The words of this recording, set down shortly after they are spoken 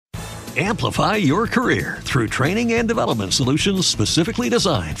Amplify your career through training and development solutions specifically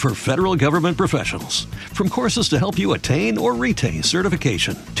designed for federal government professionals. From courses to help you attain or retain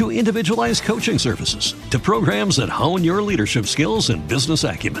certification, to individualized coaching services, to programs that hone your leadership skills and business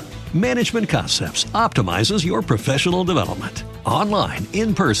acumen, Management Concepts optimizes your professional development. Online,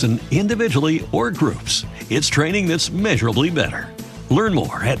 in person, individually, or groups, it's training that's measurably better. Learn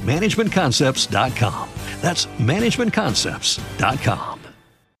more at managementconcepts.com. That's managementconcepts.com.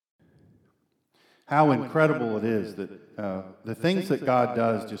 How incredible it is that the things that God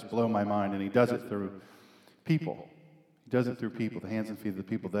does just blow my mind, and He does it through people. He does it through people, the hands and feet of the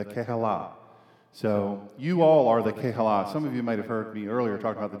people, the Kehalah. So you all are the Kehalah. Some of you might have heard me earlier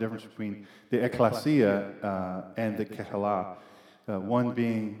talk about the difference between the Ecclesia and the Kehalah. One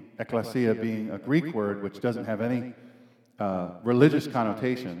being, Ecclesia being a Greek word which doesn't have any religious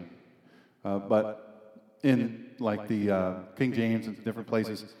connotation, but in like the King James and different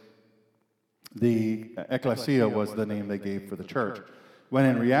places, the Ecclesia was the name they gave for the church, when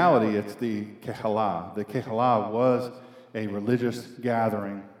in reality it's the Kehalah. The Kehalah was a religious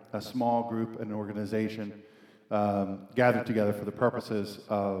gathering, a small group, an organization gathered together for the purposes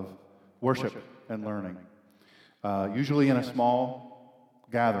of worship and learning, usually in a small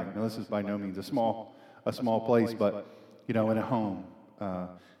gathering. Now this is by no means a small place, but in a home,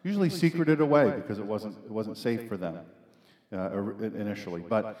 usually secreted away because it wasn't safe for them. Initially.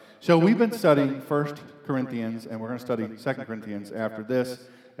 But so we've been studying 1 Corinthians, and we're going to study 2 Corinthians after this,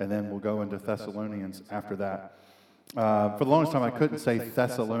 and then we'll go into Thessalonians after that. For the longest time, I couldn't say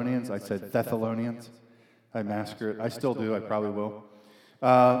Thessalonians. I said Thessalonians. I massacre it. I still do. I probably will.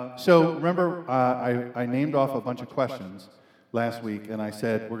 So remember, I named off a bunch of questions last week, and I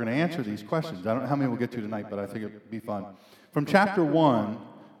said, we're going to answer these questions. I don't know how many we'll get to tonight, but I think it'd be fun. From chapter 1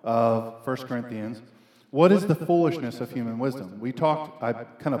 of 1 Corinthians, what is the foolishness of human wisdom? I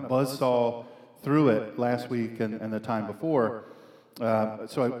kind of buzzsaw through it last week and the time before.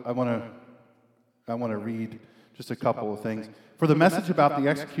 So I want to read just a couple of things. For the message about the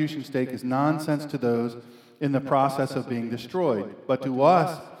execution stake is nonsense to those in the process of being destroyed, but to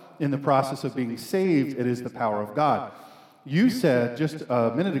us in the process of being saved, it is the power of God. You said just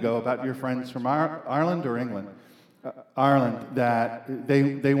a minute ago about your friends from Ireland or England. Ireland, that they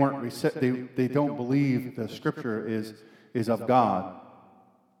don't believe the Scripture is of God,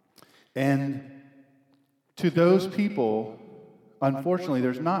 and to those people, unfortunately,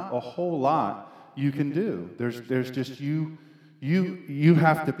 there's not a whole lot you can do. There's just you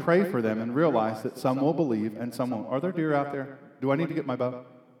have to pray for them and realize that some will believe and some won't. Are there deer out there? Do I need to get my bow?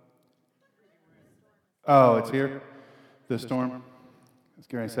 Oh, it's here. The storm. I was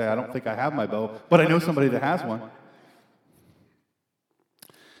going to say I don't think I have my bow, but I know somebody that has one.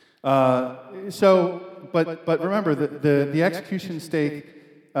 But remember, the execution stake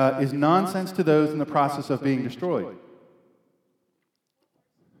is nonsense to those in the process of being destroyed.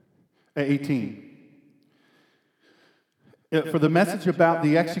 18. For the message about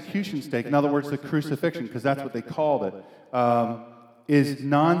the execution stake, in other words, the crucifixion, because that's what they called it, is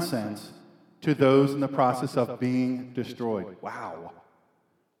nonsense to those in the process of being destroyed. Wow.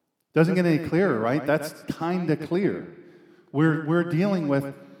 Doesn't get any clearer, right? That's kind of clear. We're dealing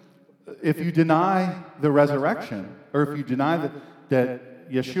with, if you deny the resurrection, or if you deny that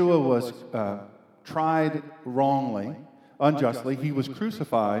Yeshua was tried wrongly, unjustly, he was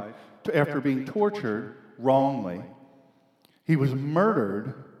crucified after being tortured wrongly. He was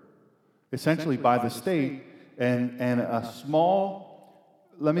murdered, essentially, by the state, and a small,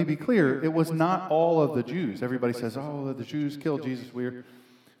 let me be clear, it was not all of the Jews. Everybody says, oh, the Jews killed Jesus, we're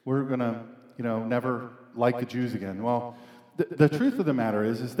going to, never like the Jews again. Well, the truth of the matter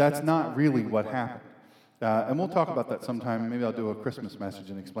is that's not really what happened. And we'll talk about that sometime. Maybe I'll do a Christmas message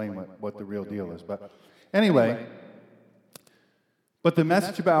and explain what the real deal is. But anyway, but the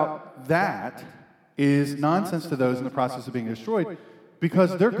message about that is nonsense to those in the process of being destroyed,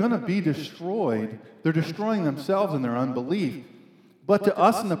 because they're going to be destroyed. They're destroying themselves in their unbelief. But to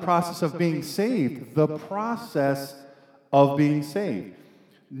us in the process of being saved, the process of being saved.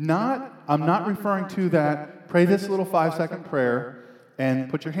 I'm not referring to that, pray this little 5-second prayer and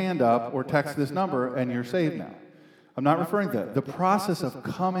put your hand up or text this number and you're saved now. I'm not referring to that. The process of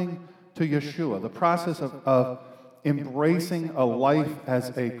coming to Yeshua, the process of embracing a life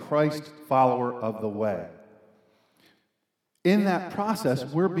as a Christ follower of the way. In that process,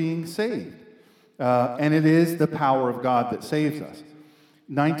 we're being saved. And it is the power of God that saves us.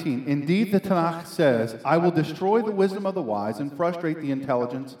 19, indeed the Tanakh says, I will destroy the wisdom of the wise and frustrate the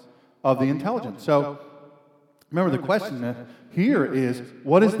intelligence of the intelligent. So, remember the question here is,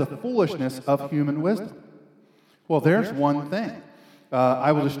 what is the foolishness of human wisdom? Well, there's one thing.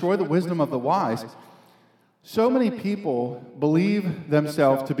 I will destroy the wisdom of the wise. So many people believe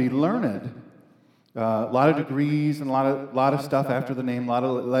themselves to be learned. A lot of degrees and a lot of stuff after the name, a lot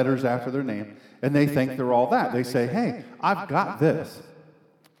of letters after their name, and they think they're all that. They say, hey, I've got this.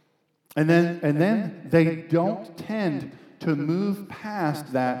 And then they don't tend to move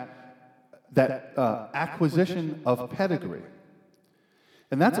past that acquisition of pedigree.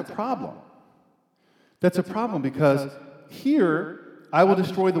 And that's a problem. That's a problem because here, I will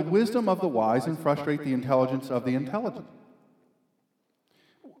destroy the wisdom of the wise and frustrate the intelligence of the intelligent.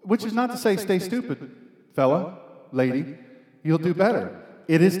 Which is not to say stay stupid, fella, lady, you'll do better.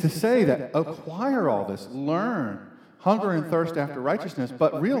 It is to say that acquire all this, learn, hunger and thirst after righteousness,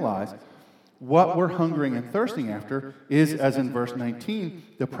 but realize what we're hungering and thirsting after is, as in verse 19,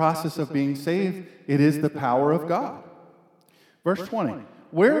 the process of being saved. It is the power of God. Verse 20,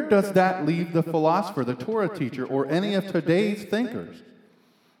 where does that leave the philosopher, the Torah teacher, or any of today's thinkers?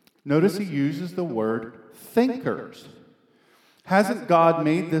 Notice he uses the word thinkers. Hasn't God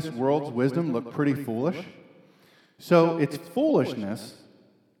made this world's wisdom look pretty foolish? So it's foolishness,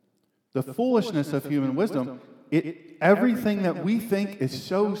 the foolishness of human wisdom. Everything that we think is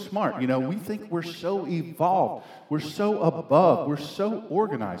so smart. You know, we think we're so evolved. We're so above. We're so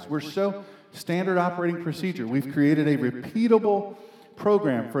organized. We're so standard operating procedure. We've created a repeatable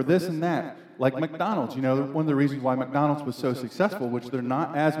program for this and that. Like McDonald's. You know, one of the reasons why McDonald's was so successful, which they're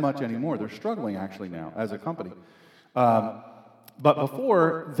not as much anymore. They're struggling actually now as a company. But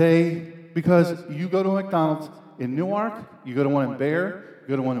before, because you go to McDonald's in Newark, you go to one in Bear, you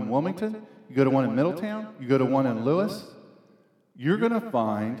go to one in Wilmington, you go to one in Middletown, you go to one in Lewis, you're going to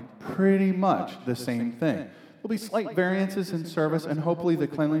find pretty much the same thing. There'll be slight variances in service, and hopefully the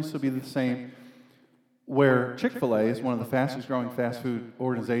cleanliness will be the same. Where Chick-fil-A is one of the fastest growing fast food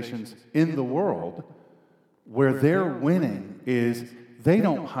organizations in the world, where they're winning is they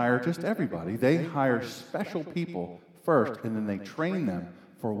don't hire just everybody. They hire special people first, and then they train them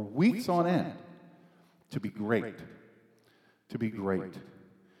for weeks on end to be great. To be great.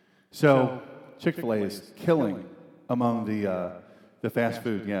 So Chick-fil-A is killing among the fast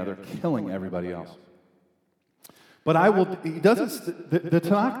food. Yeah, they're killing everybody else. But the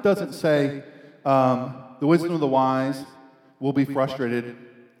Tanakh doesn't say the wisdom of the wise will be frustrated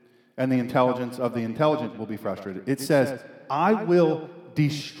and the intelligence of the intelligent will be frustrated. It says, I will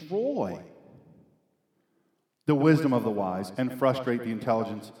destroy the wisdom of the wise and frustrate the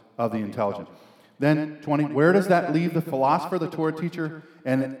intelligence of the intelligent. Then 20, where does that leave the philosopher, the Torah teacher,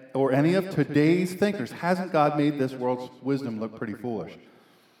 or any of today's thinkers? Hasn't God made this world's wisdom look pretty foolish?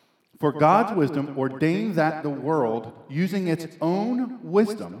 For God's wisdom ordained that the world, using its own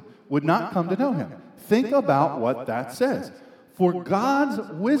wisdom, would not come to know him. Think about what that says. For God's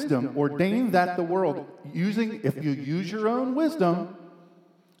wisdom ordained that the world, if you use your own wisdom,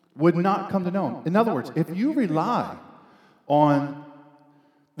 would not come to know him. In other words, if you rely on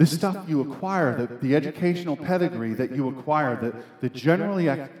the stuff you acquire, the educational pedigree that you acquire, the generally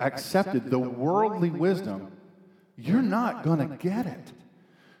accepted, the worldly wisdom, you're not going to get it.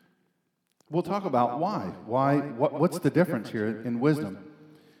 We'll talk about why. What's the difference here in wisdom?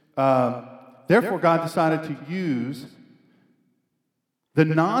 Therefore, God decided to use the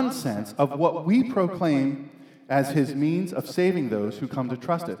nonsense of what we proclaim as his means of saving those who come to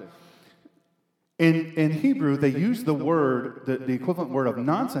trust it. In Hebrew, they use the word, the equivalent word of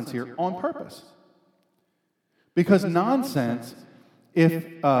nonsense here, on purpose. Because nonsense, if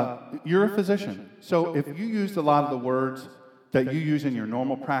you're a physician, so if you used a lot of the words that you use in your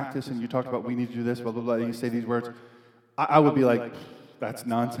normal practice, and you talked about we need to do this, blah, blah, blah, and you say these words, I would be like, that's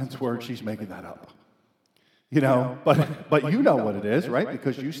nonsense word, she's making that up. You know, but you know what it is, right?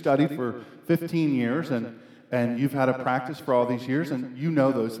 Because you studied for 15 years, and you've had a practice for all these years, and you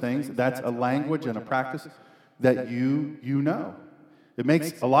know those things. That's a language and a practice that you know. It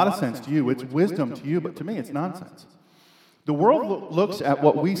makes a lot of sense to you. It's wisdom to you, but to me, it's nonsense. The world looks at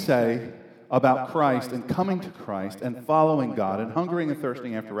what we say about Christ and coming to Christ and following God and hungering and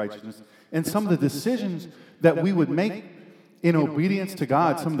thirsting after righteousness, and some of the decisions that we would make in obedience to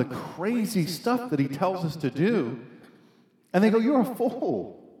God, some of the crazy stuff that he tells us to do, and they go, you're a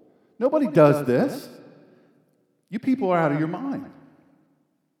fool. Nobody does this. You people are out of your mind.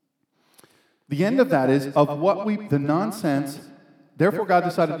 The end of that is the nonsense. Therefore, God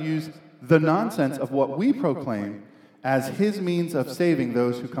decided to use the nonsense of what we proclaim as his means of saving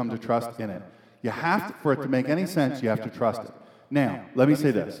those who come to trust in it. For it to make any sense, you have to trust it. Now, let me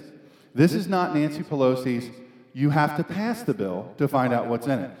say this. This is not Nancy Pelosi's, you have to pass the bill to find out what's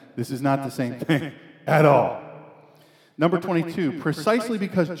in it. This is not the same thing at all. Number 22, precisely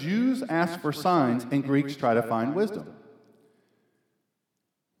because Jews ask for signs and Greeks try to find wisdom.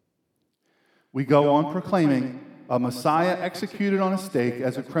 We go on proclaiming a Messiah executed on a stake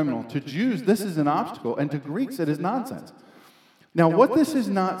as a criminal. To Jews, this is an obstacle, and to Greeks, it is nonsense. Now, what this is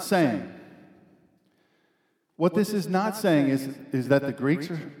not saying is that the Greeks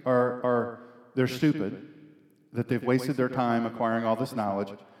they're stupid, that they've wasted their time acquiring all this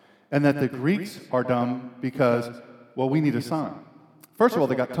knowledge, and that the Greeks are dumb because, well, we need a sign. First of all,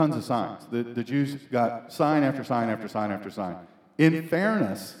 they got tons of signs. The Jews got sign after sign after sign after sign. In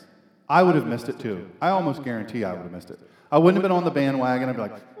fairness, I would have missed it too. I almost guarantee I would have missed it. I wouldn't have been on the bandwagon. I'd be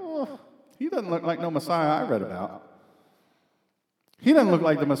like, oh, he doesn't look like no Messiah I read about. He doesn't look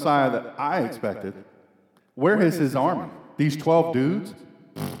like the Messiah that I expected. Where is his army? These 12 dudes?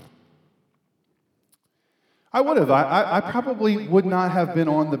 I would have. I probably would not have been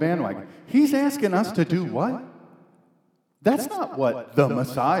on the bandwagon. He's asking us to do what? That's not what the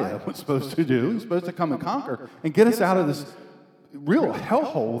Messiah was supposed to do. He's supposed to come and conquer and get us out of this real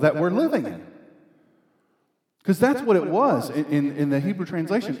hellhole that we're living in. Because that's what it was in the Hebrew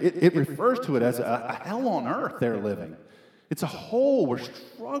translation. It refers to it as a hell on earth they're living. It's a hole. We're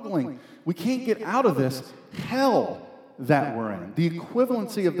struggling. We can't get out of this hell that we're in. The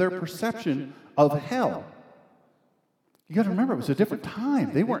equivalency of their perception of hell. You got to remember, it was a different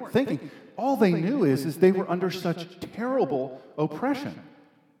time. They weren't thinking. All they knew is they were under such terrible oppression.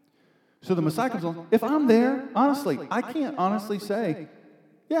 So the Messiah comes along. If I'm there, honestly, I can't honestly say,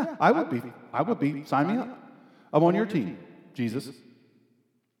 yeah, I would be, sign me up. I'm on your team, Jesus. Of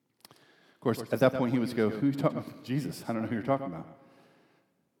course, at that point, he would go, who are you talking about? Jesus, I don't know who you're talking about.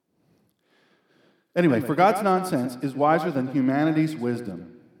 Anyway, for God's nonsense is wiser than humanity's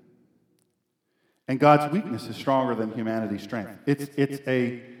wisdom. And God's weakness is stronger than humanity's strength. It's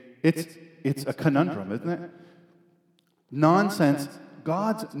a conundrum, isn't it? Nonsense,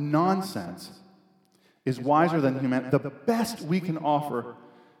 God's nonsense is wiser than humanity. The best we can offer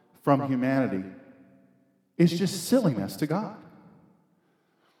from humanity is just silliness to God.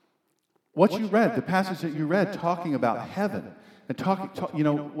 What you read, the passage that you read talking about heaven, and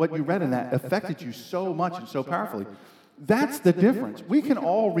what you read in that affected you so much and so powerfully. That's the difference. We can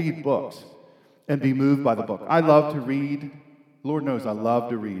all read books and be moved by the book. I love to read. Lord knows I love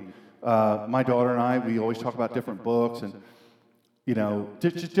to read. My daughter and I, we always talk about different books and,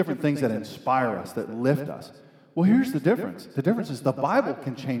 just different things that inspire us, that lift us. Well, here's the difference. The difference is the Bible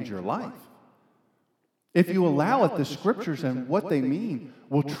can change your life. If you allow it, the scriptures and what they mean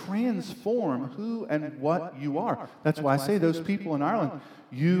will transform who and what you are. That's why I say those people in Ireland,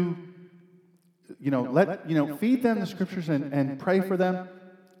 feed them the scriptures and pray for them.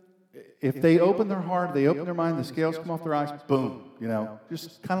 If they open their heart, they open their mind, the scales come off their eyes, boom,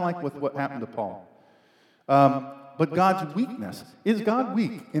 just kind of like with what happened to Paul. But God's weakness, is God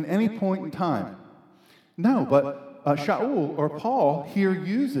weak in any point in time? No, but Shaul or Paul here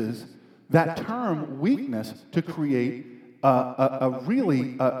uses that term weakness to create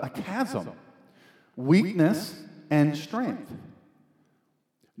a chasm. Weakness and strength.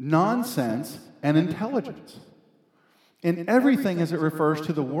 Nonsense and intelligence. And everything as it refers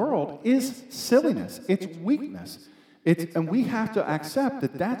to the world is silliness. It's weakness. And we have to accept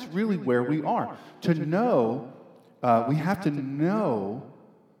that that's really where we are. To know, we have to know.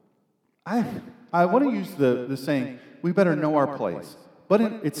 I want to use the saying, we better know our place. But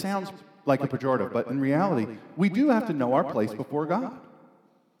it sounds like a pejorative, but in reality, we do have to know our place before God.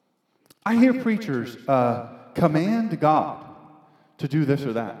 I hear preachers command God to do this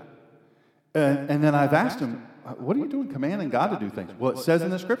or that. And then I've asked them, what are you doing commanding God to do things? Well, it says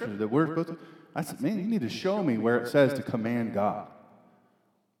in the scriptures that we're supposed to. I said, man, you need to show me where it says to command God,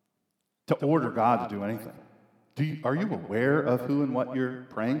 to order God to do anything. Are you aware of who and what you're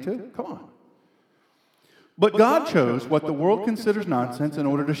praying to? Come on. But God chose what the world considers nonsense in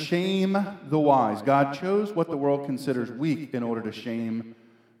order to shame the wise. God chose what the world considers weak in order to shame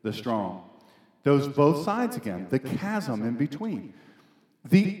the strong. Those both sides again, the chasm in between.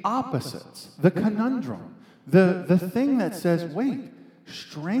 The opposites, the conundrum, the thing that says, wait,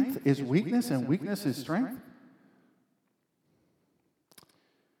 strength is weakness and weakness is strength?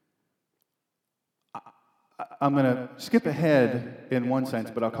 I'm going to skip ahead in one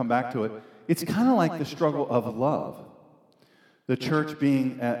sense, but I'll come back to it. It's kind of like the struggle of love. The church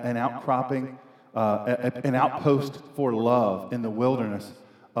being an outcropping, an outpost for love in the wilderness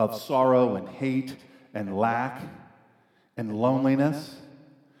of sorrow and hate and lack and loneliness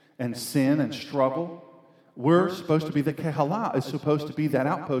and sin and struggle. We're supposed to be the Kehalah, is supposed to be that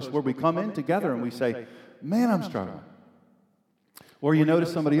outpost where we come in together and we say, man, I'm struggling. Or you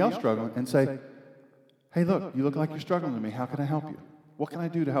notice somebody else struggling and say, hey, look, you look like you're struggling with me. How can I help you? What can I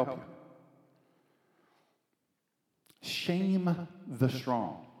do to help you? Shame the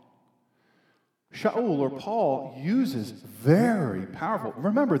strong. Shaul or Paul uses very powerful.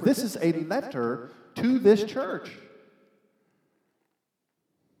 Remember, this is a letter to this church.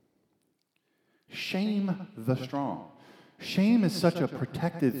 Shame the strong. Shame is such a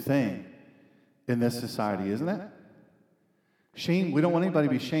protected thing in this society, isn't it? Shame, we don't want anybody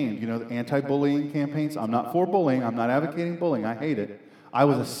to be shamed. You know, the anti-bullying campaigns. I'm not for bullying. I'm not advocating bullying. I hate it. I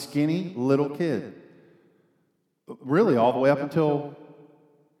was a skinny little kid. Really, all the way up until,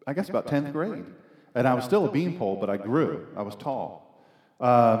 I guess, about 10th grade. And I was still a beanpole, but I grew. I was tall.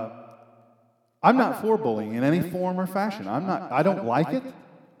 I'm not for bullying in any form or fashion. I don't like it.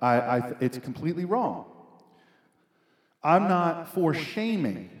 It's completely wrong. I'm not for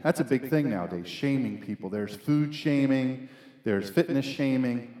shaming. That's a big thing nowadays, shaming people. There's food shaming, there's fitness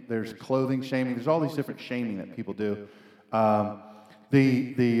shaming, there's clothing shaming. There's all these different shaming that people do. The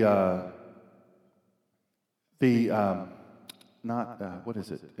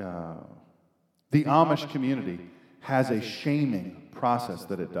Amish community has a shaming process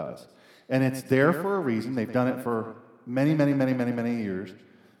that it does. And it's there for a reason. They've done it for many, many, many, many, many years.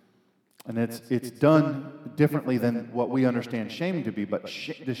 And it's done differently than what we understand shaming to be. But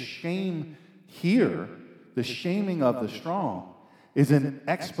the shame here, the shaming of the strong, is an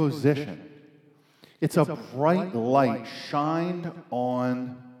exposition. It's a bright light shined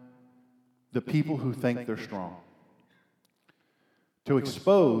on the people who think they're strong, to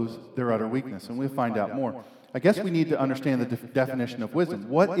expose their utter weakness. And we'll find out more. I guess we need to understand the definition of wisdom.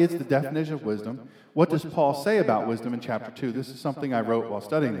 What is the definition of wisdom? What does Paul say about wisdom in chapter 2? This is something I wrote while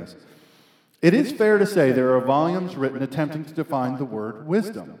studying this. It is fair to say there are volumes written attempting to define the word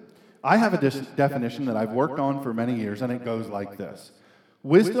wisdom. I have a definition that I've worked on for many years, and it goes like this.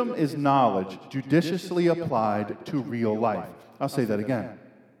 Wisdom is knowledge judiciously applied to real life. I'll say that again.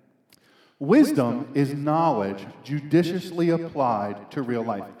 Wisdom is knowledge judiciously applied to real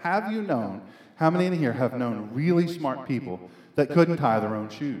life. Have you known, how many in here have known really smart people that couldn't tie their own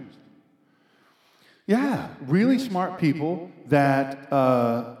shoes? Yeah, really smart people that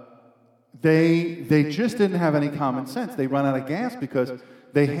they just didn't have any common sense. They run out of gas because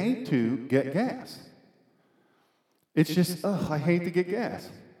they hate to get gas. It's just, I hate to get gas,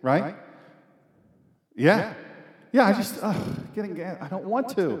 right? Yeah. Yeah, I just, getting gas, I don't want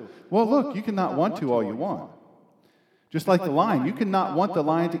to. Well, look, you cannot want to all you want. Just like the lion. You cannot want the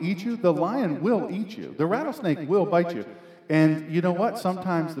lion to eat you. The lion will eat you. The rattlesnake will bite you. And you know what?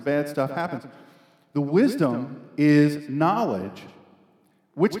 Sometimes the bad stuff happens. The wisdom is knowledge,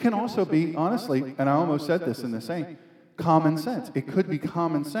 which can also be, honestly, and I almost said this in the saying, common sense. It could be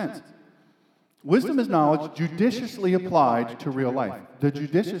common sense. Wisdom is knowledge judiciously applied to real life. The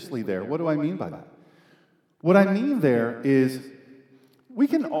judiciously there, what do I mean by that? What I mean there is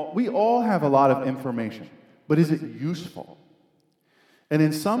we all have a lot of information, but is it useful? And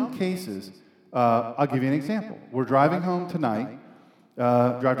in some cases, I'll give you an example. We're driving home tonight,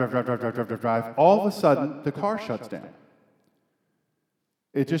 drive. All of a sudden, the car shuts down.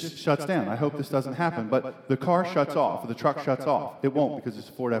 It just shuts down. I hope this doesn't happen, but the car shuts off, the truck shuts off. It won't because it's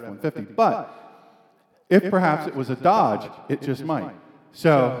a Ford F-150. But if perhaps it was a Dodge, it just might.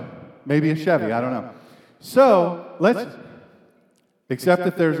 So maybe a Chevy, I don't know. So except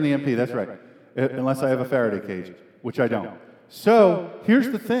if there's an EMP, that's right. Unless I have a Faraday cage, which I don't. So here's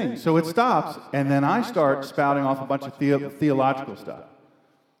the thing. So it stops, and then I start spouting off a bunch of theological stuff.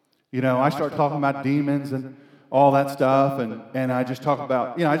 You know, I start talking about demons and all that stuff, and I just talk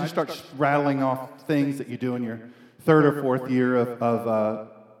about, I just start rattling off things that you do in your third or fourth year of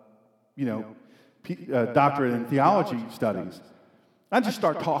doctorate in theology studies. I just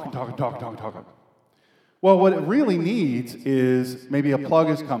start talking. Well, what it really needs is maybe a plug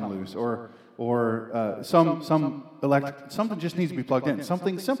has come loose, or something just needs to be plugged in,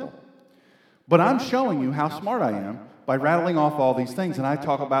 something simple. But I'm showing you how smart I am by rattling off all these things, and I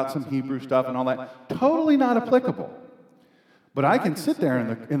talk about some Hebrew stuff and all that. Totally not applicable. But I can sit there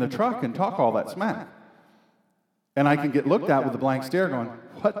in the truck and talk all that smack. And I can get looked at with a blank stare going,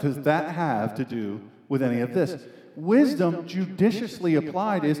 what does that have to do with any of this? Wisdom judiciously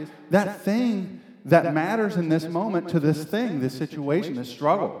applied is that thing that matters in this moment to this thing, this situation, this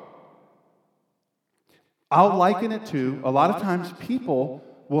struggle. I'll liken it to, a lot of times people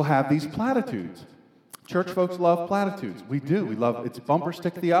will have these platitudes. Church folks love platitudes. We do. We love, it's bumper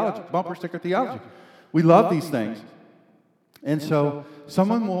sticker theology. We love these things. And so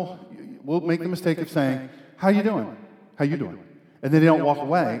someone will make the mistake of saying, how you doing? How you doing? And then they don't walk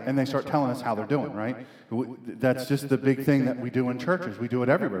away, and they start telling us how they're doing, right? That's just the big thing that we do in churches. We do it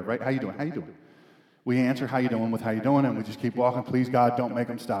everywhere, right? How you doing? How you doing? We answer how you doing with how you doing, and we just keep walking. Please, God, don't make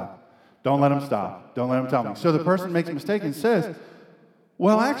them stop. Don't let them stop. Don't let them tell me. So the person makes a mistake and says,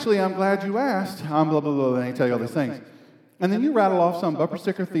 Well, actually, I'm glad you asked. I'm blah, blah, blah, and they tell you all these things. And then you rattle off some bumper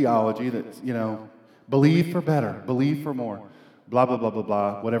sticker theology that's, believe for better, believe for more, blah, blah, blah, blah,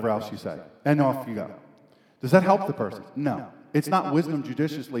 blah, whatever else you say. And off you go. Does that help the person? No. It's not wisdom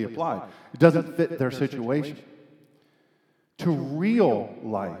judiciously applied. It doesn't fit their situation. To real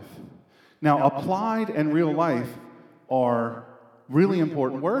life. Now, applied and real life are really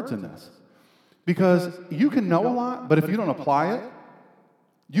important words in this. Because you can know a lot, but if you don't apply it,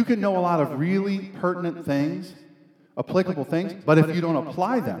 you can know a lot of really pertinent things, applicable things, but if you don't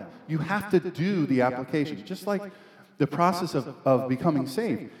apply them, you have to do the applications. Just like the process of becoming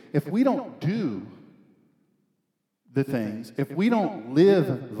saved. If we don't do the things, if we don't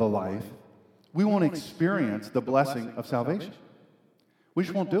live the life, we won't experience the blessing of salvation. We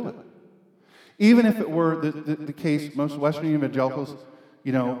just won't do it. Even if it were the case, most Western evangelicals,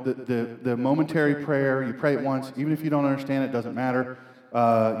 the momentary prayer, you pray it once, even if you don't understand it, it doesn't matter.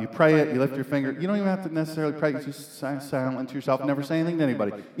 You pray it, you lift your finger. You don't even have to necessarily pray. You just silent to yourself, never say anything to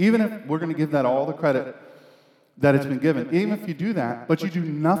anybody. Even if we're going to give that all the credit that it's been given, even if you do that, but you do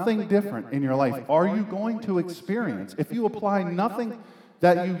nothing different in your life, are you going to experience, if you apply nothing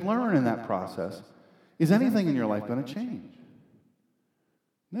that you learn in that process, is anything in your life going to change?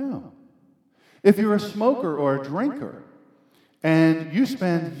 No. If you're a smoker or a drinker, and you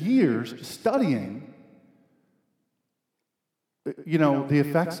spend years studying the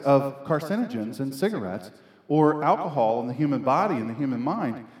effects of carcinogens in cigarettes or alcohol in the human body and the human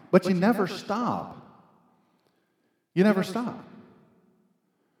mind, but you never stop. You never stop.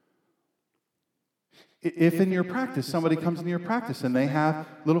 If in your practice, somebody comes into your practice and they have a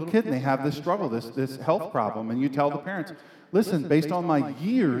little kid and they have this struggle, this health problem, and you tell the parents, listen, based on my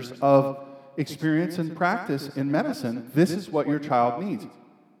years of experience and practice in medicine, this is what your child needs.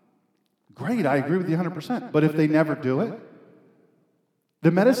 Great, I agree with you 100%. But if they never do it,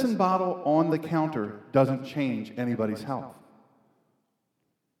 the medicine bottle on the counter doesn't change anybody's health.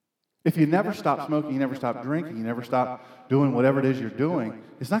 If you never stop smoking, you never stop drinking, you never stop doing whatever it is you're doing,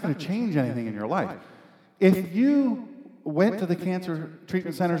 it's not going to change anything in your life. If you went to the Cancer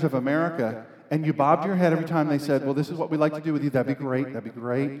Treatment Centers of America and you bobbed your head every time they said, well, this is what we'd like to do with you, that'd be great, that'd be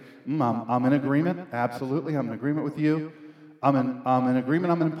great. I'm in agreement, absolutely, I'm in agreement with you. I'm in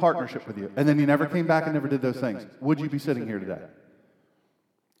agreement, I'm in partnership with you. And then you never came back and never did those things. Would you be sitting here today?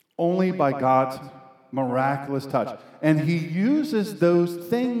 Only by God's miraculous touch. And He uses those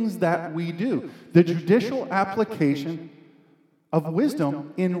things that we do, the judicial application of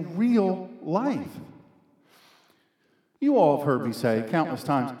wisdom in real life. You all have heard me say countless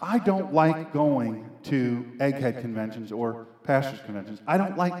times, I don't like going to egghead conventions or pastors' conventions. I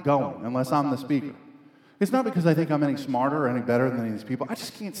don't like going unless I'm the speaker. It's not because I think I'm any smarter or any better than any of these people. I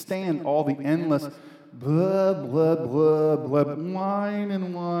just can't stand all the endless blah, blah, blah, blah, whine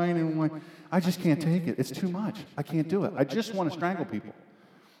and whine and whine. I just can't take it. It's too much. I can't do it. I just want to strangle people.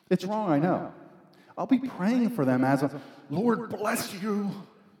 It's wrong, I know. I'll be praying for them as a, Lord bless you.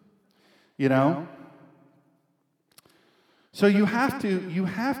 So you have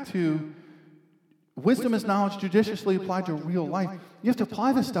to, wisdom is knowledge judiciously applied to real life. You have to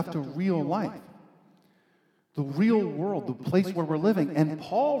apply this stuff to real life. The real world, the place where we're living. And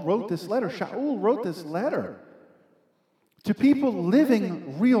Paul wrote this letter, Shaul wrote this letter to people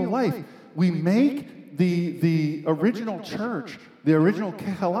living real life. We make the original church, the original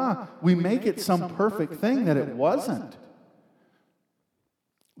Kehalah, we make it some perfect thing that it wasn't.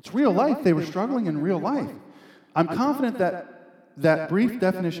 It's real life. They were struggling in real life. I'm confident that brief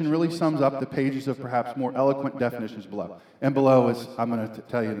definition really sums up the pages of perhaps more eloquent definitions below. And below is, I'm going to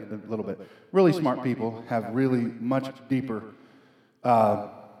tell you a little bit. Really smart people have really much deeper,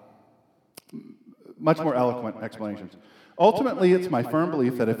 much more eloquent explanations. Ultimately, it's my firm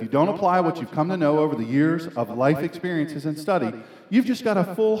belief that if you don't apply what you've come to know over the years of life experiences and study, you've just got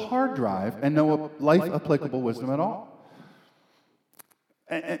a full hard drive and no life-applicable wisdom at all.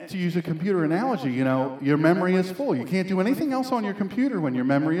 And to use a computer analogy, your memory is full. You can't do anything else on your computer when your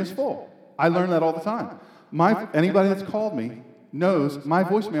memory is full. I learn that all the time. Anybody that's called me knows my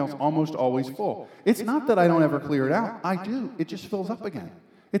voicemail's almost always full. It's not that I don't ever clear it out. I do. It just fills up again.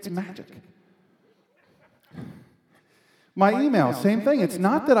 It's magic. My email, same thing. It's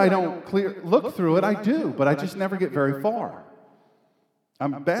not that I don't look through it. I do, but I just never get very far.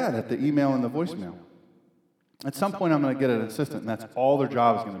 I'm bad at the email and the voicemail. At some point, I'm going to get an assistant, and that's all their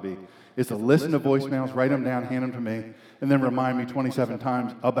job is going to be, is to listen to voicemails, write them down, hand them to me, and then remind me 27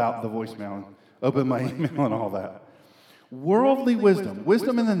 times about the voicemail, and open my email and all that. Worldly wisdom,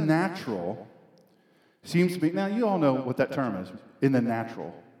 wisdom in the natural, seems to be, now you all know what that term is, in the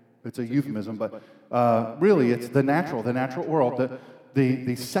natural. It's a euphemism, but really it's the natural world.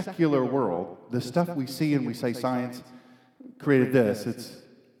 the secular world, the stuff we see and we say science created this,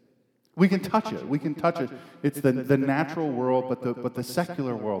 we can touch it. We can touch it. It's the natural world, but the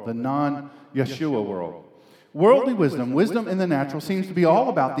secular world, the non-Yeshua world. Worldly wisdom, wisdom in the natural, seems to be all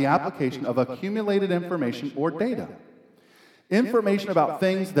about the application of accumulated information or data. Information about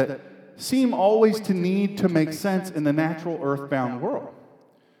things that seem always to need to make sense in the natural earthbound world.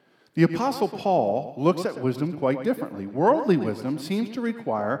 The Apostle Paul looks at wisdom quite differently. Worldly wisdom seems to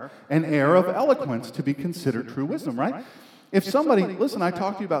require an air of eloquence to be considered true wisdom, right? If somebody, listen, I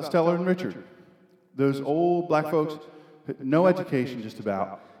talked to you about Stella and Richard, those old black folks, no education just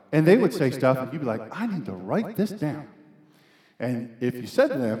about, and they would say stuff, and you'd be like, I need to write this down. And if you said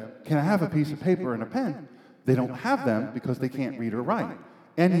to them, can I have a piece of paper and a pen? They don't have them because they can't read or write.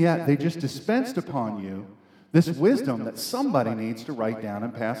 And yet, they just dispensed upon you this wisdom that somebody needs to write down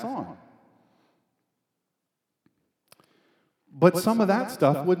and pass on. But some of that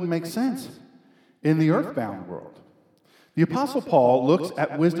stuff wouldn't make sense in the earthbound world. The Apostle Paul looks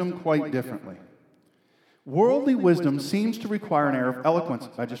at wisdom quite differently. Worldly wisdom seems to require an air of eloquence,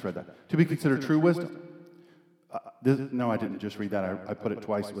 I just read that, to be considered true wisdom. No, I didn't just read that. I put it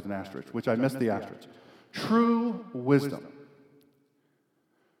twice with an asterisk, which I missed the asterisk. True wisdom.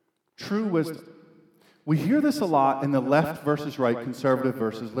 True wisdom. We hear this a lot in the left versus right, conservative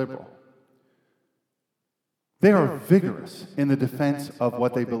versus liberal. They are vigorous in the defense of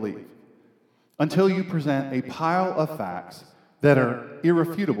what they believe until you present a pile of facts that are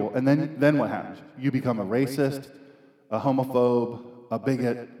irrefutable, and then what happens? You become a racist, a homophobe, a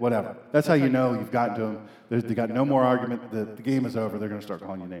bigot, whatever. That's how you know you've gotten to them. They've got no more argument. The game is over. They're going to start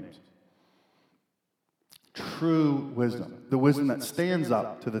calling you names. True wisdom, the wisdom that stands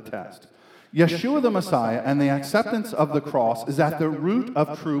up to the test. Yeshua the Messiah and the acceptance of the cross is at the root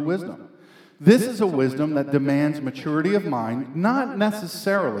of true wisdom. This is a wisdom that demands maturity of mind, not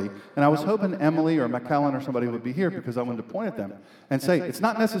necessarily, and I was hoping Emily or McKellen or somebody would be here because I wanted to point at them and say, it's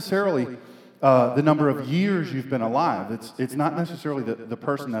not necessarily the number of years you've been alive. It's not necessarily the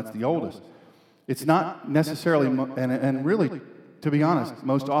person that's the oldest. It's not necessarily, and really, to be honest,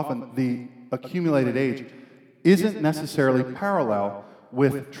 most often the accumulated age isn't necessarily parallel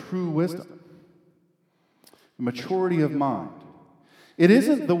with true wisdom. Maturity of mind. It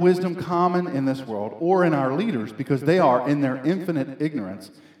isn't the wisdom common in this world or in our leaders because they are, in their infinite ignorance,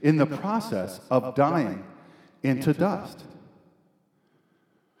 in the process of dying into dust.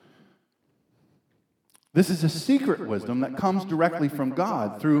 This is a secret wisdom that comes directly from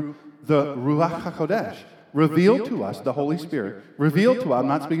God through the Ruach HaKodesh, revealed to us, the Holy Spirit, revealed to us, I'm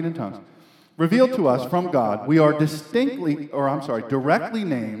not speaking in tongues, revealed to us from God. We are directly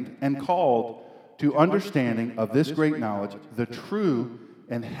named and called to understanding of this great knowledge, the true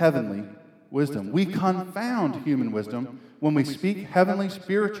and heavenly wisdom. We confound human wisdom when we speak heavenly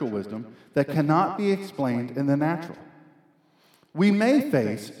spiritual wisdom that cannot be explained in the natural. We may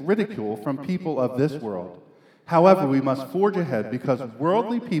face ridicule from people of this world. However, we must forge ahead because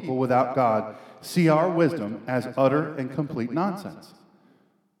worldly people without God see our wisdom as utter and complete nonsense.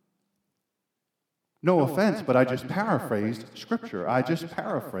 No offense, but I just paraphrased Scripture. I just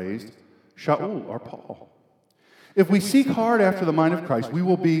paraphrased Shaul or Paul. If we seek hard after the mind of Christ, we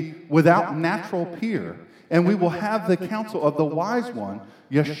will be without natural peer, and we will have the counsel of the wise one,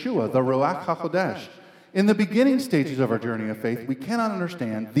 Yeshua, the Ruach HaKodesh. In the beginning stages of our journey of faith, we cannot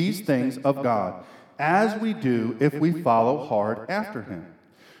understand these things of God as we do if we follow hard after Him.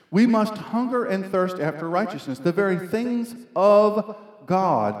 We must hunger and thirst after righteousness, the very things of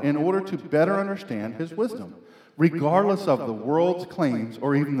God, in order to better understand His wisdom, regardless of the world's claims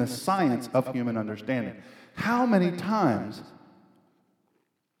or even the science of human understanding. How many times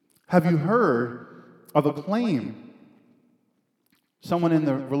have you heard of a claim, someone in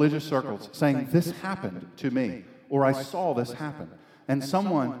the religious circles saying, this happened to me, or I saw this happen, and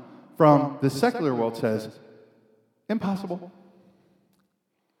someone from the secular world says, impossible.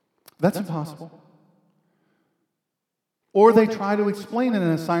 That's impossible. Or they try to explain it in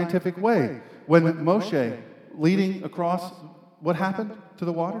a scientific way. When Moshe leading across, what happened to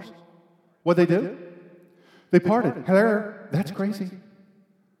the waters? What'd they do? They parted. Hello, that's crazy.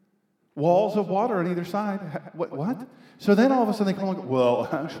 Walls of water on either side. What? So then all of a sudden they come along, well,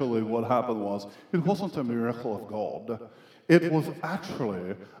 actually what happened was, it wasn't a miracle of God. It was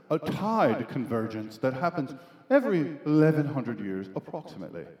actually a tide convergence that happens every 1,100 years,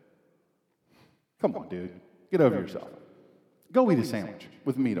 approximately. Come on, dude. Get over yourself. Go eat a sandwich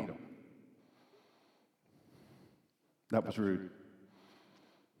with meat on it. That was rude.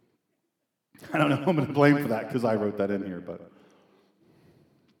 I don't know who I'm going to blame for that because I wrote that in here, but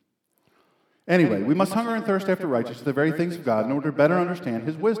Anyway, we must hunger and thirst after righteousness, the very things of God, in order to better understand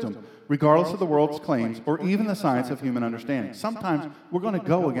his wisdom, regardless of the world's claims or even the science of human understanding. Sometimes we're going to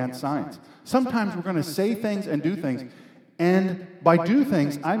go against science. Sometimes we're going to say things and do things. And by do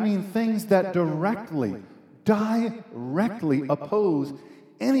things, I mean things that directly oppose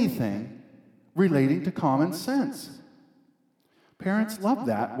anything relating to common sense. Parents love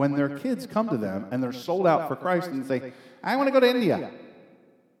that when their kids come to them and they're sold out for Christ and say, I want to go to India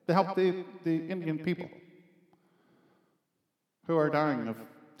to help the Indian people who are dying of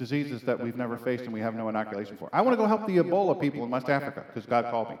diseases that we've never faced and we have no inoculation for. I want to go help the Ebola people in West Africa because God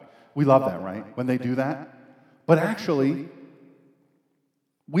called me. We love that, right? When they do that. But actually,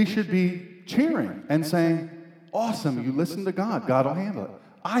 we should be cheering and saying, awesome, you listen to God. God will handle it.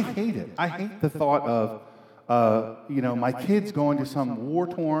 I hate it. I hate the thought of, my kids going to some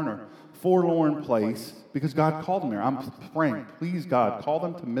war-torn or forlorn place because God called them there. I'm praying, please, God, call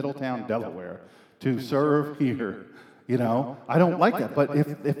them to Middletown, Delaware to serve here. I don't like that. But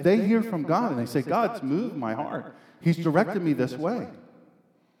if they hear from God and they say, God's moved my heart, he's directed me this way,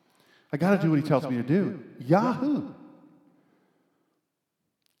 I got to do what he tells me to do. Yahoo!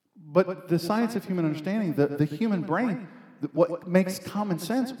 But the science of human understanding, the human brain, what makes common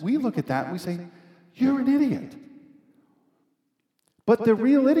sense, we look at that and we say, you're an idiot. But the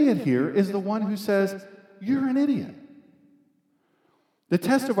real idiot here is the one who says, you're an idiot. The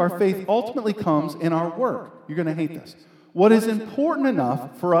test of our faith ultimately comes in our work. You're going to hate this. What is important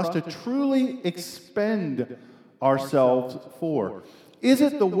enough for us to truly expend ourselves for? Is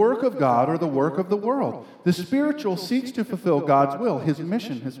it the work of God or the work of the world? The spiritual seeks to fulfill God's will, his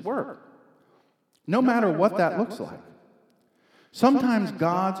mission, his work, no matter what that looks like. Sometimes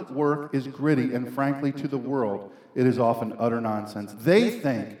God's work is gritty, and frankly, to the world, it is often utter nonsense. They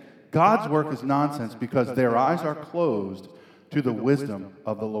think God's work is nonsense because their eyes are closed to the wisdom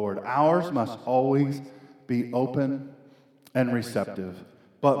of the Lord. Ours must always be open and receptive,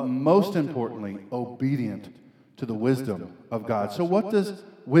 but most importantly, obedient to the wisdom of God. So what does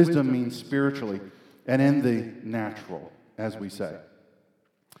wisdom mean spiritually and in the natural, as we say?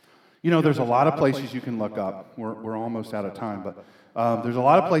 There's a lot of places you can look up. We're almost out of time, but there's a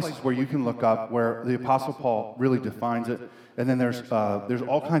lot of places where you can look up where the Apostle Paul really defines it. And then there's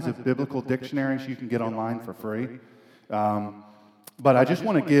all kinds of biblical dictionaries you can get online for free. But I just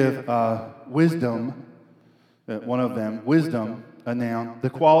want to give wisdom, one of them, wisdom, a noun, the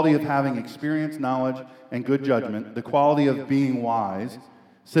quality of having experience, knowledge, and good judgment, the quality of being wise,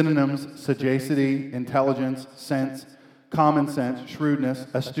 synonyms, sagacity, intelligence, sense, common sense, shrewdness,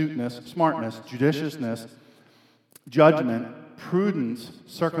 astuteness, smartness, judiciousness, judgment, prudence,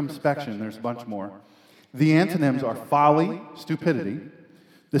 circumspection. There's a bunch more. The antonyms are folly, stupidity,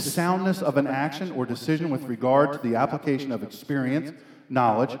 the soundness of an action or decision with regard to the application of experience,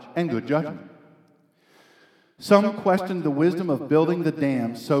 knowledge, and good judgment. Some question the wisdom of building the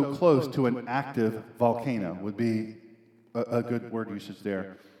dam so close to an active volcano, would be a good word usage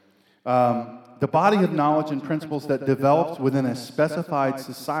there. The body of knowledge and principles that develops within a specified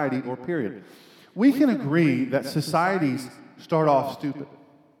society or period. We can agree that societies start off stupid.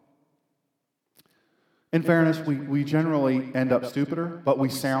 In fairness, we generally end up stupider, but we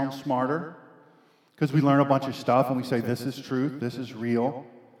sound smarter because we learn a bunch of stuff and we say, this is truth, this is real.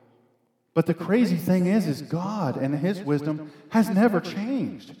 But the crazy thing is God and his wisdom has never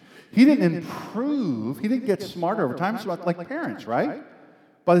changed. He didn't improve, he didn't get smarter over time. It's like parents, right?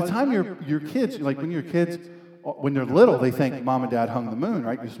 By the time your kids, like when your kids, when they're little, they think mom and dad hung the moon,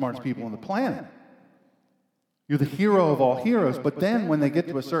 right? You're the smartest people on the planet. You're the hero of all heroes. But then when they get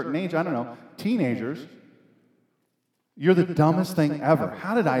to a certain age, I don't know, teenagers, you're the dumbest thing ever.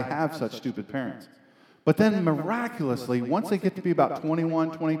 How did I have such stupid parents? But then miraculously, once they get to be about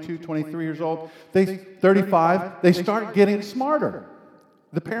 21, 22, 23 years old, 35, they start getting smarter.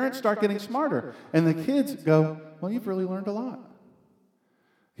 The parents start getting smarter. And the kids go, well, you've really learned a lot.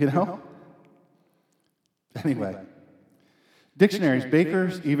 Anyway. Dictionaries,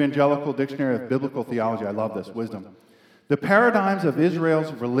 Baker's Evangelical Dictionary of Biblical Theology. I love this, wisdom. The paradigms of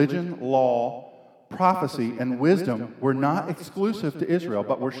Israel's religion, law, prophecy, and wisdom were not exclusive to Israel,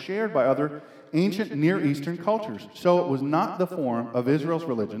 but were shared by other ancient Near Eastern cultures. So it was not the form of Israel's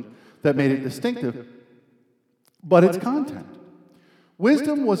religion that made it distinctive, but its content.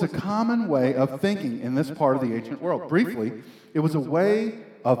 Wisdom was a common way of thinking in this part of the ancient world. Briefly, it was a way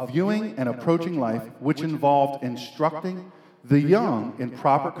of viewing and approaching life which involved instructing the young in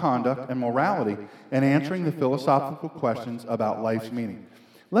proper conduct and morality and answering the philosophical questions about life's meaning.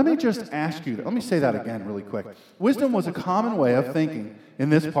 Let me just ask you, let me say that again really quick. Wisdom was a common way of thinking in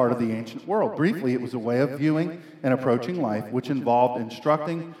this part of the ancient world. Briefly, it was a way of viewing and approaching life which involved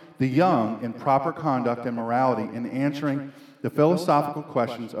instructing the young in proper conduct and morality and answering the philosophical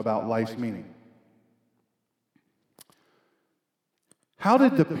questions about life's meaning. How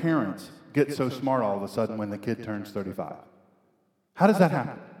did the parents get so smart all of a sudden when the kid turns 35? How does that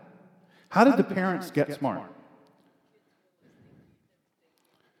happen? How did the parents get smart?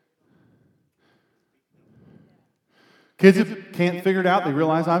 Kids can't figure it out. They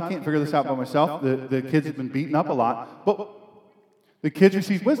realize I can't figure this out by myself. The kids have been beaten up a lot. But the kids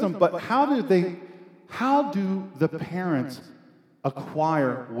receive wisdom. But how do the parents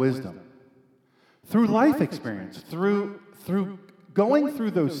acquire wisdom? Through life experience, through going through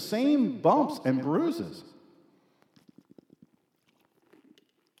those same bumps and bruises.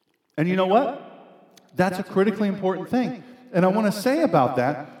 And you know what? That's a critically important thing. And I want to say about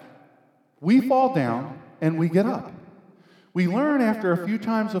that, we fall down and we get up. We learn after a few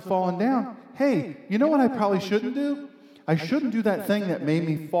times of falling down, hey, you know what I probably shouldn't do? I shouldn't do that thing that made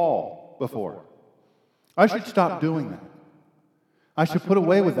me fall before. I should stop doing that. I should put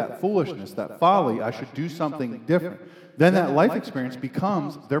away with that foolishness, that folly. I should do something different. Then that life experience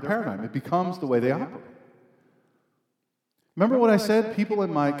becomes their paradigm. It becomes the way they operate. Remember what I said? People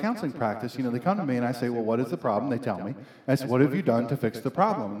in my counseling practice, they come to me and I say, well, what is the problem? They tell me. I say, what have you done to fix the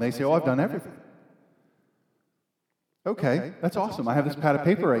problem? And they say, oh, I've done everything. Okay, that's awesome. I have this pad of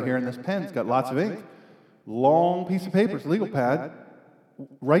paper right here, and this pen's got lots of ink. Long piece of paper, it's a legal pad.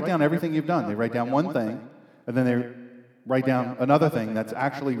 Write down everything you've done. They write down one thing, and then they write down another thing that's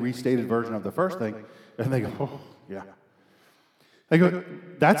actually restated version of the first thing, and they go, oh, yeah. They go,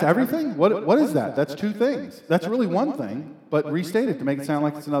 that's everything? What is that? That's two things. That's really one thing, but restated to make it sound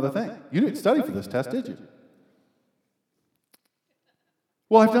like it's another thing. You didn't study for this test, did you?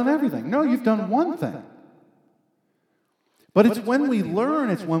 Well, I've done everything. No, you've done one thing. But it's when we learn,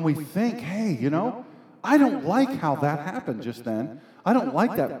 it's when we think, hey, I don't like how that happened just then. I don't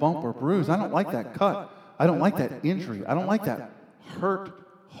like that bump or bruise. I don't like that cut. I don't like that injury. I don't like that hurt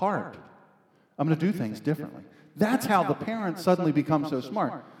heart. I'm going to do things differently. That's how the parents suddenly become so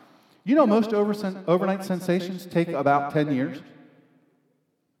smart. Most overnight sensations take about 10 years.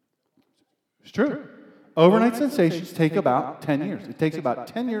 It's true. Overnight sensations take about 10 years. It takes about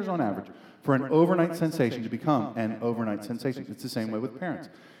 10 years on average for an overnight sensation to become an overnight sensation. It's the same way with parents.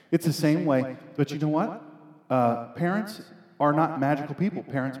 It's the same way, but you know what? Parents are not magical people.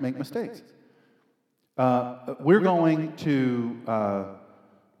 Parents make mistakes. We're going to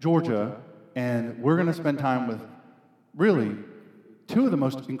Georgia, and we're going to spend time with really two of the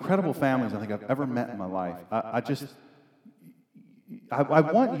most incredible families I think I've ever met in my life. I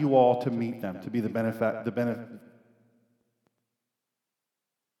want you all to meet them, to be the benefit.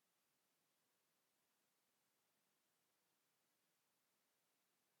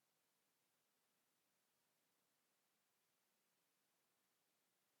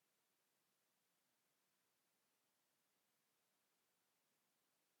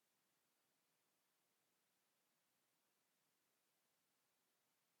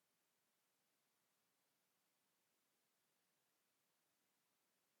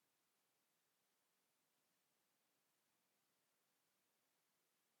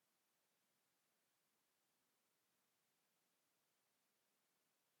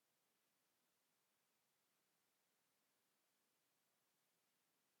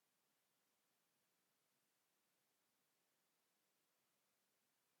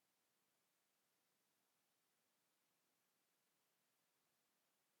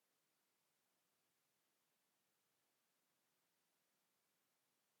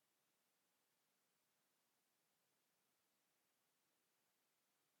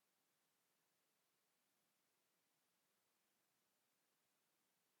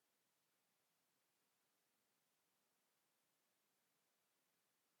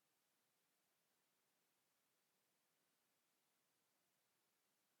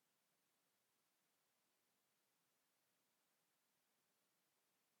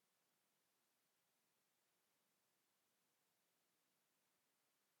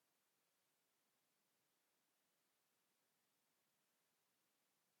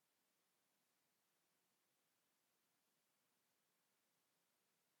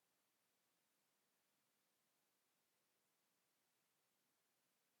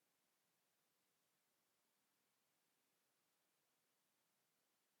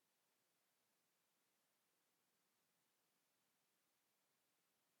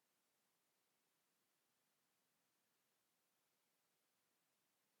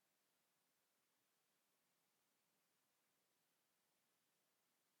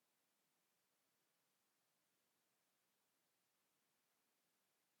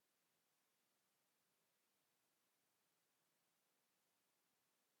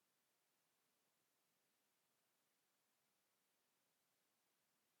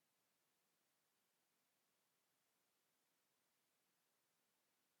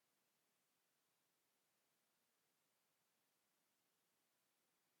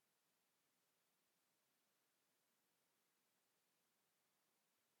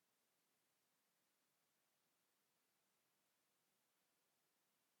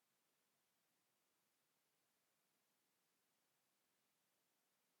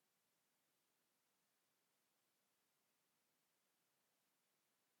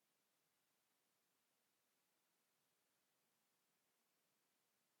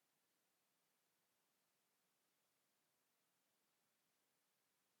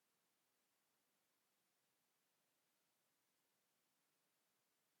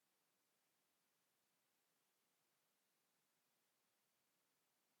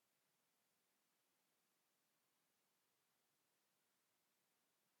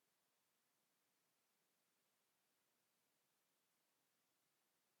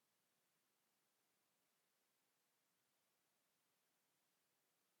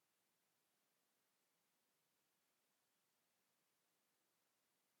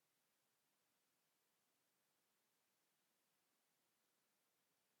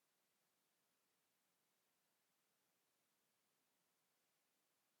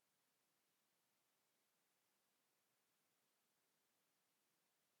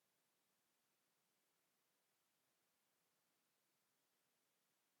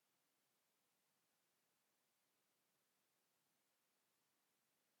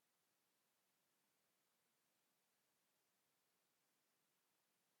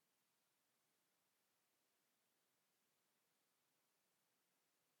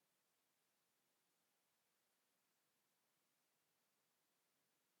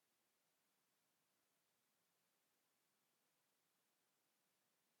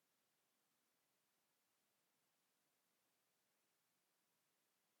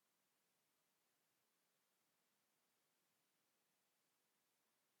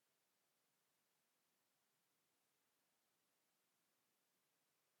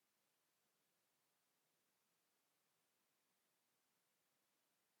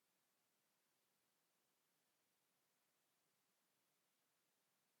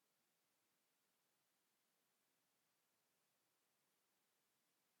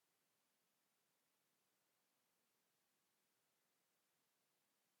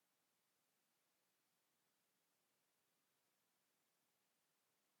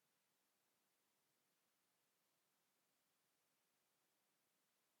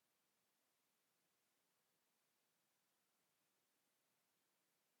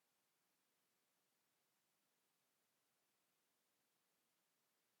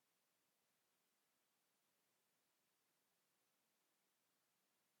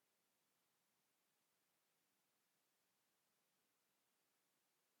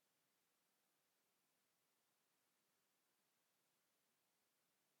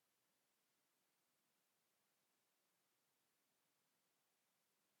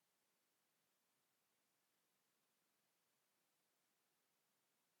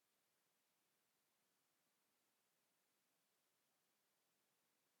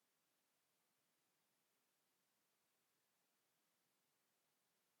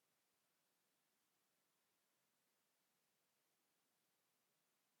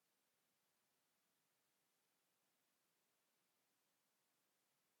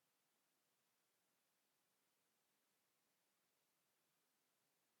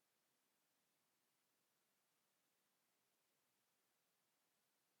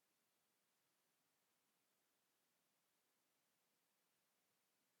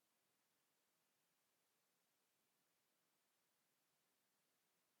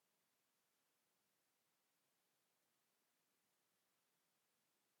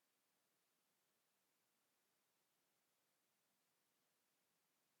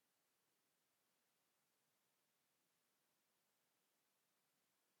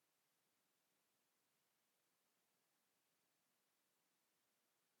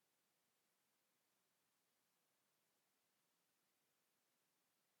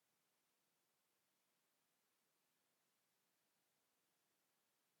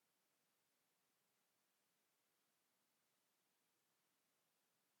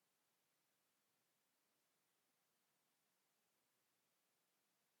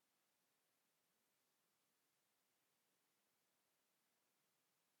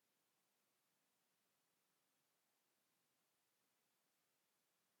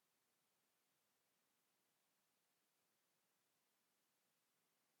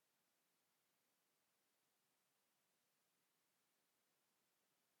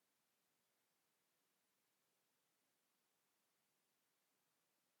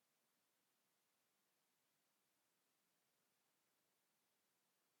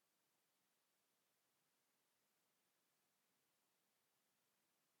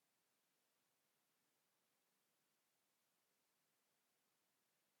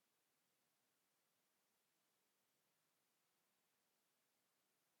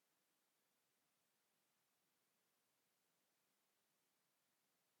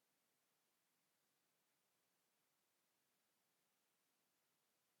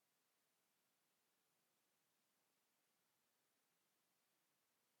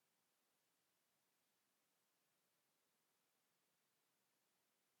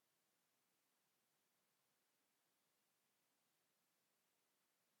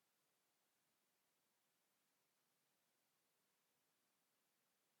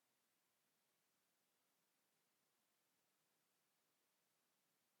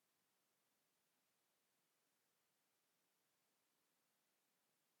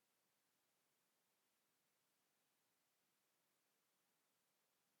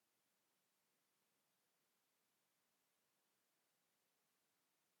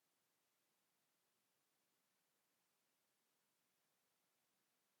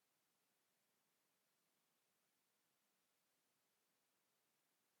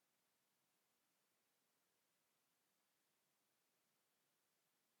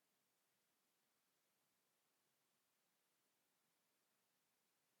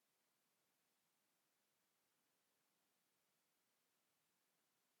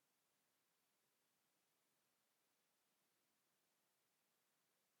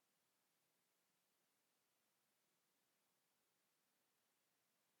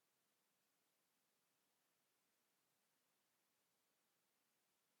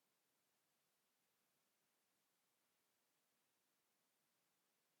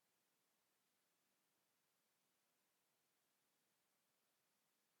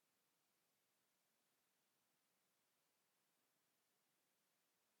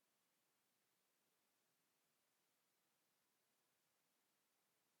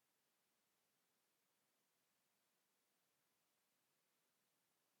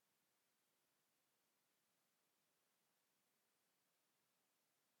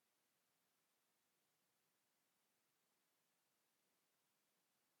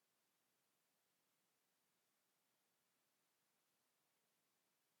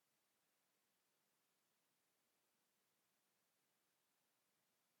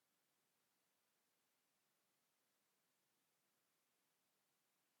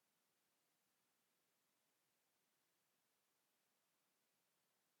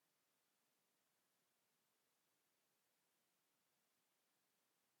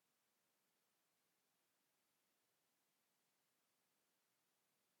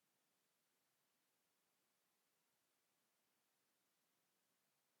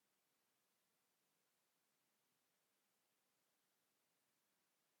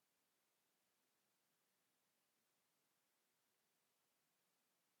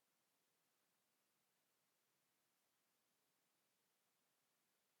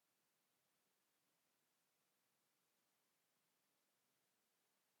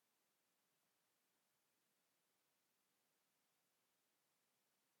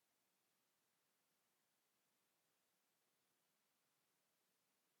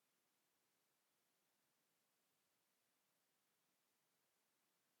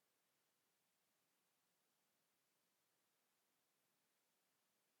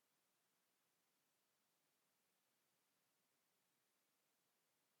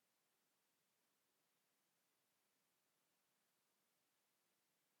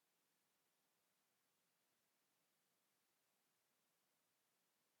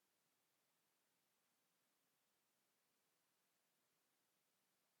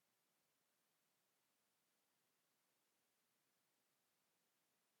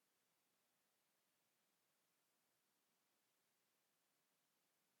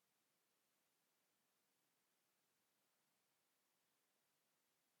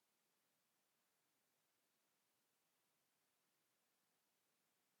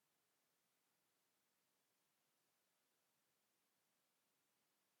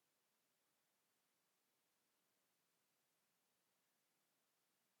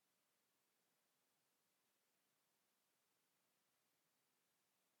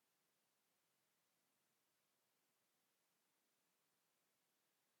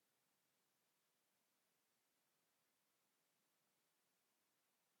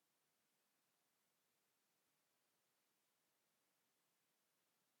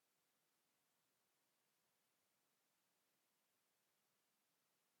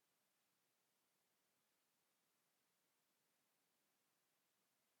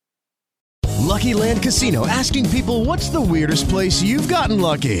 Lucky Land Casino, asking people, what's the weirdest place you've gotten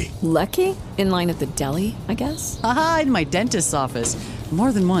lucky? Lucky? In line at the deli, I guess? Aha, in my dentist's office.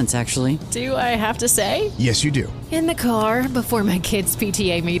 More than once, actually. Do I have to say? Yes, you do. In the car before my kids'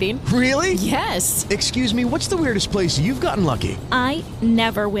 PTA meeting. Really? Yes. Excuse me, what's the weirdest place you've gotten lucky? I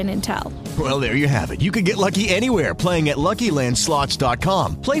never win and tell. Well, there you have it. You can get lucky anywhere, playing at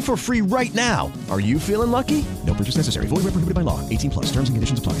LuckyLandSlots.com. Play for free right now. Are you feeling lucky? No purchase necessary. Void where prohibited by law. 18 plus. Terms and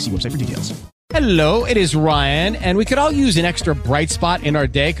conditions apply. See website for details. Hello, it is Ryan, and we could all use an extra bright spot in our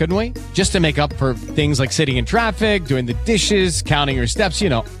day, couldn't we? Just to make up for things like sitting in traffic, doing the dishes, counting your steps, you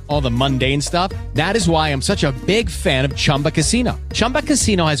know, all the mundane stuff. That is why I'm such a big fan of Chumba Casino. Chumba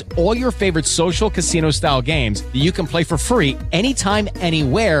Casino has all your favorite social casino-style games that you can play for free anytime,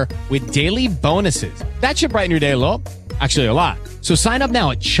 anywhere with daily bonuses. That should brighten your day a little. Actually, a lot. So sign up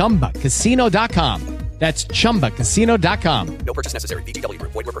now at ChumbaCasino.com. That's ChumbaCasino.com. No purchase necessary. VGW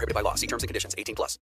Group. Void where prohibited by law. See terms and conditions. 18 plus.